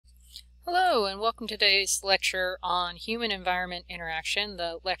Hello and welcome to today's lecture on human-environment interaction.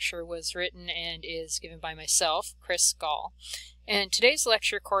 The lecture was written and is given by myself, Chris Gall. And today's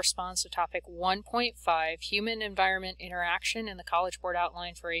lecture corresponds to topic 1.5, Human-Environment Interaction in the College Board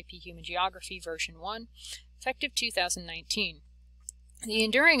Outline for AP Human Geography version 1, effective 2019. The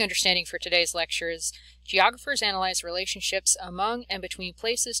enduring understanding for today's lecture is geographers analyze relationships among and between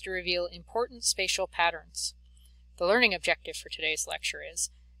places to reveal important spatial patterns. The learning objective for today's lecture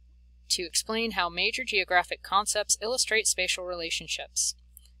is to explain how major geographic concepts illustrate spatial relationships.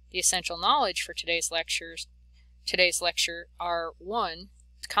 The essential knowledge for today's lecture are 1.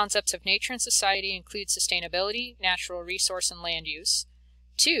 Concepts of nature and society include sustainability, natural resource and land use.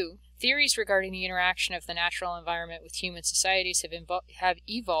 2. Theories regarding the interaction of the natural environment with human societies have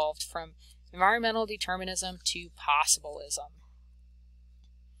evolved from environmental determinism to possibilism.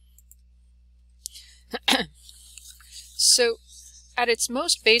 So, at its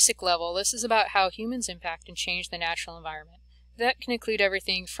most basic level, this is about how humans impact and change the natural environment. That can include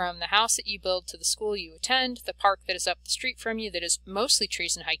everything from the house that you build to the school you attend, the park that is up the street from you that is mostly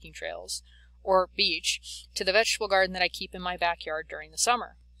trees and hiking trails, or beach, to the vegetable garden that I keep in my backyard during the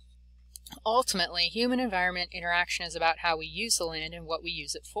summer. Ultimately, human-environment interaction is about how we use the land and what we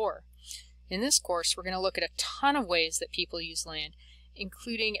use it for. In this course, we're going to look at a ton of ways that people use land,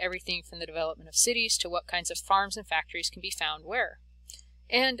 including everything from the development of cities to what kinds of farms and factories can be found where.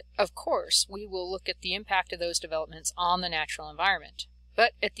 And, of course, we will look at the impact of those developments on the natural environment.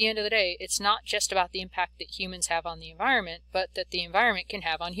 But at the end of the day, it's not just about the impact that humans have on the environment, but that the environment can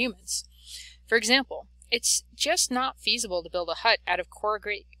have on humans. For example, it's just not feasible to build a hut out of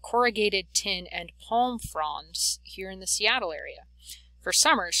corrugated tin and palm fronds here in the Seattle area. For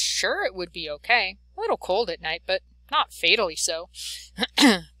summers, sure, it would be okay. A little cold at night, but not fatally so.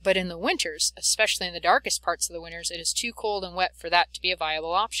 But in the winters, especially in the darkest parts of the winters, it is too cold and wet for that to be a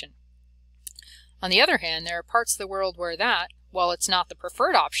viable option. On the other hand, there are parts of the world where that, while it's not the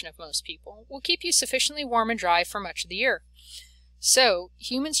preferred option of most people, will keep you sufficiently warm and dry for much of the year. So,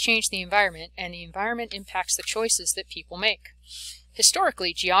 humans change the environment, and the environment impacts the choices that people make.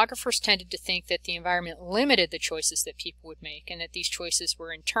 Historically, geographers tended to think that the environment limited the choices that people would make, and that these choices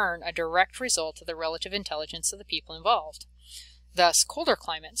were in turn a direct result of the relative intelligence of the people involved. Thus, colder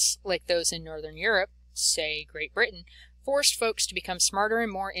climates, like those in Northern Europe, say Great Britain, forced folks to become smarter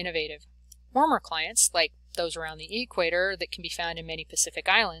and more innovative. Warmer climates, like those around the equator that can be found in many Pacific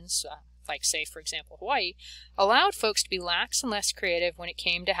islands, like, say, for example, Hawaii, allowed folks to be lax and less creative when it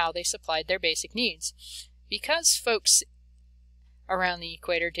came to how they supplied their basic needs. Because folks around the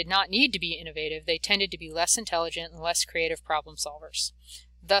equator did not need to be innovative, they tended to be less intelligent and less creative problem solvers.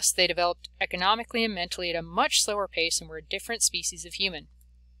 Thus, they developed economically and mentally at a much slower pace and were a different species of human.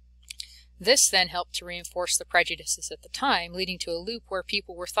 This then helped to reinforce the prejudices at the time, leading to a loop where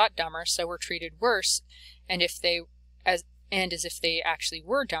people were thought dumber, so were treated worse, and as if they actually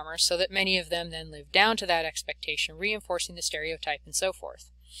were dumber, so that many of them then lived down to that expectation, reinforcing the stereotype and so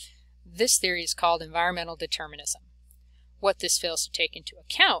forth. This theory is called environmental determinism. What this fails to take into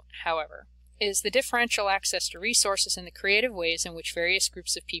account, however, is the differential access to resources and the creative ways in which various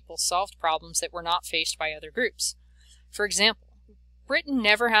groups of people solved problems that were not faced by other groups. For example, Britain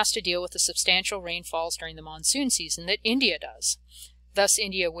never has to deal with the substantial rainfalls during the monsoon season that India does. Thus,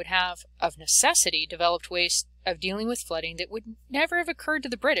 India would have, of necessity, developed ways of dealing with flooding that would never have occurred to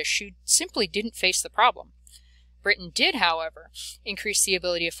the British, who simply didn't face the problem. Britain did, however, increase the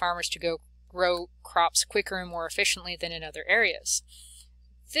ability of farmers to grow crops quicker and more efficiently than in other areas.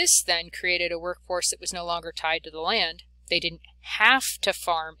 This then created a workforce that was no longer tied to the land. They didn't have to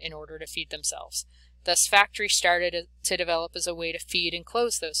farm in order to feed themselves. Thus, factories started to develop as a way to feed and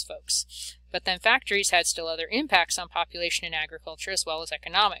clothe those folks. But then factories had still other impacts on population and agriculture as well as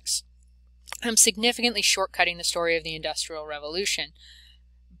economics. I'm significantly shortcutting the story of the Industrial Revolution,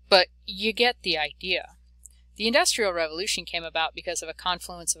 but you get the idea. The Industrial Revolution came about because of a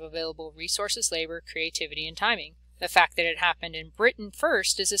confluence of available resources, labor, creativity, and timing. The fact that it happened in Britain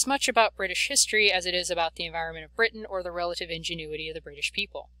first is as much about British history as it is about the environment of Britain or the relative ingenuity of the British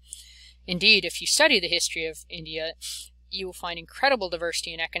people. Indeed, if you study the history of India, you will find incredible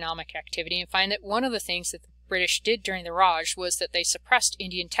diversity in economic activity and find that one of the things that the British did during the Raj was that they suppressed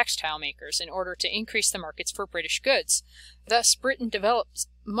Indian textile makers in order to increase the markets for British goods. Thus, Britain developed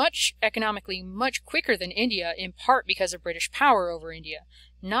economically much quicker than India, in part because of British power over India,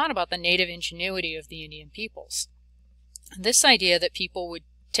 not about the native ingenuity of the Indian peoples. This idea that people would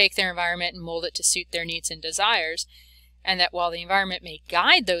take their environment and mold it to suit their needs and desires, and that while the environment may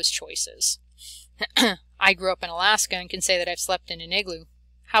guide those choices, I grew up in Alaska and can say that I've slept in an igloo.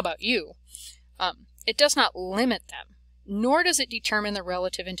 How about you? It does not limit them. nor does it determine the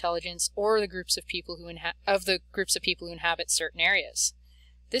relative intelligence or the groups of people who inhabit certain areas.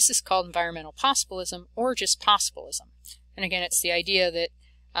 This is called environmental possibilism, or just possibilism. And again, it's the idea that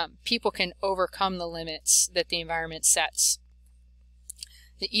people can overcome the limits that the environment sets.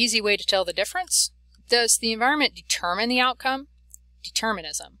 The easy way to tell the difference: does the environment determine the outcome?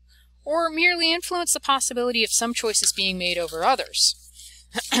 Determinism. Or merely influence the possibility of some choices being made over others?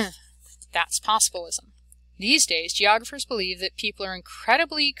 That's possibilism. These days, geographers believe that people are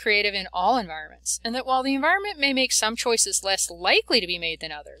incredibly creative in all environments, and that while the environment may make some choices less likely to be made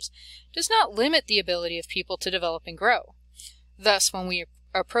than others, it does not limit the ability of people to develop and grow. Thus, when we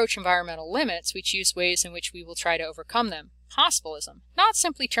approach environmental limits, we choose ways in which we will try to overcome them. Possibilism, not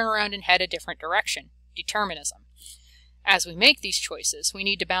simply turn around and head a different direction. Determinism. As we make these choices, we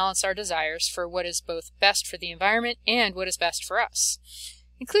need to balance our desires for what is both best for the environment and what is best for us,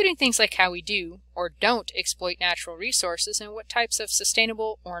 including things like how we do or don't exploit natural resources and what types of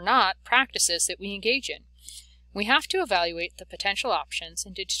sustainable or not practices that we engage in. We have to evaluate the potential options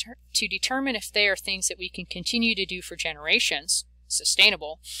and to determine if they are things that we can continue to do for generations,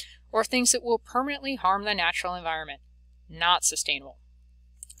 sustainable, or things that will permanently harm the natural environment, not sustainable.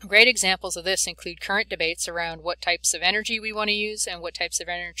 Great examples of this include current debates around what types of energy we want to use and what types of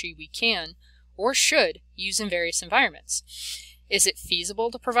energy we can or should use in various environments. Is it feasible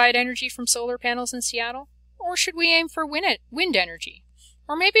to provide energy from solar panels in Seattle? Or should we aim for wind energy?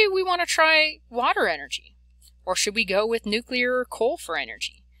 Or maybe we want to try water energy? Or should we go with nuclear or coal for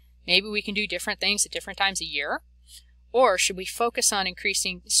energy? Maybe we can do different things at different times a year? Or should we focus on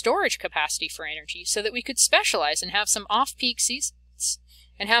increasing storage capacity for energy so that we could specialize and have some off-peak seasons?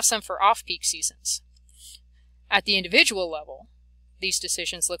 And have some for off-peak seasons. At the individual level, these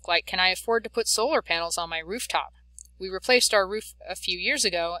decisions look like, can I afford to put solar panels on my rooftop? We replaced our roof a few years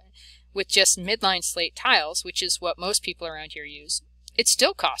ago with just midline slate tiles, which is what most people around here use. It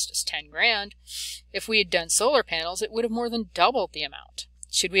still cost us 10 grand. If we had done solar panels, it would have more than doubled the amount.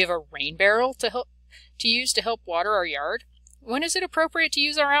 Should we have a rain barrel to use to help water our yard? When is it appropriate to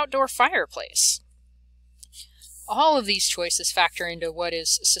use our outdoor fireplace? All of these choices factor into what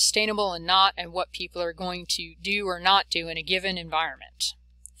is sustainable and not, and what people are going to do or not do in a given environment.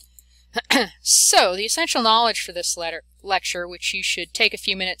 So, the essential knowledge for this lecture, which you should take a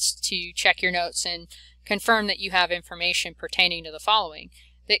few minutes to check your notes and confirm that you have information pertaining to the following.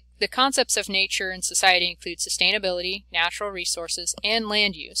 The concepts of nature and society include sustainability, natural resources, and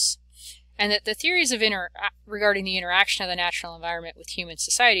land use. And that the theories of regarding the interaction of the natural environment with human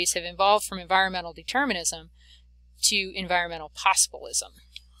societies have evolved from environmental determinism to environmental possibilism.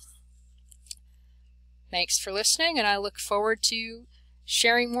 Thanks for listening, and I look forward to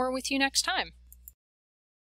sharing more with you next time.